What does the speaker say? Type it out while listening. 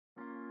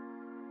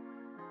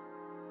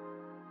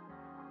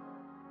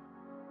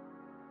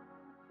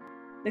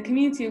The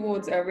community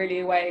awards are really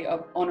a way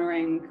of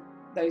honouring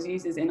those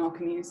users in our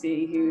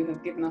community who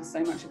have given us so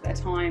much of their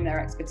time, their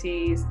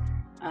expertise,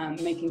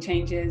 making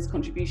changes,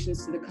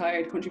 contributions to the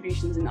code,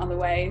 contributions in other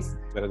ways.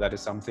 Whether that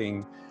is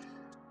something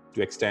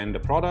to extend a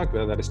product,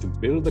 whether that is to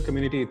build the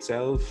community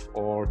itself,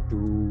 or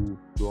to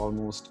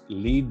almost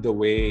lead the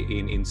way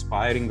in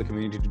inspiring the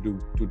community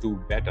to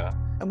do better.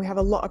 And we have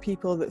a lot of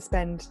people that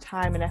spend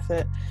time and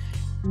effort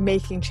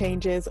making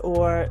changes,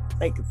 or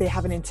like they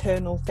have an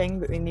internal thing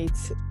that they need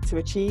to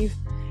achieve,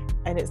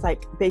 and it's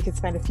like they could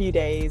spend a few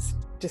days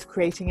just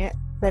creating it,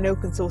 then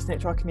open sourcing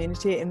it to our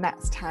community, and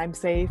that's time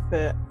saved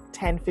for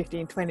 10,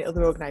 15, 20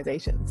 other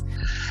organisations.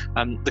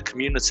 The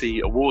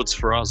community awards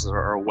for us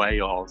are a way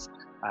of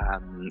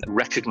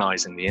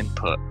recognising the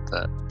input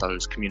that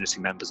those community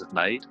members have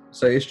made.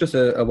 So it's just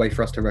a way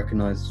for us to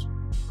recognise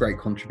great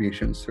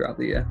contributions throughout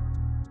the year.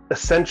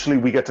 Essentially,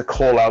 we get to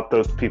call out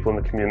those people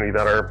in the community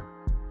that are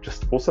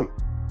just awesome.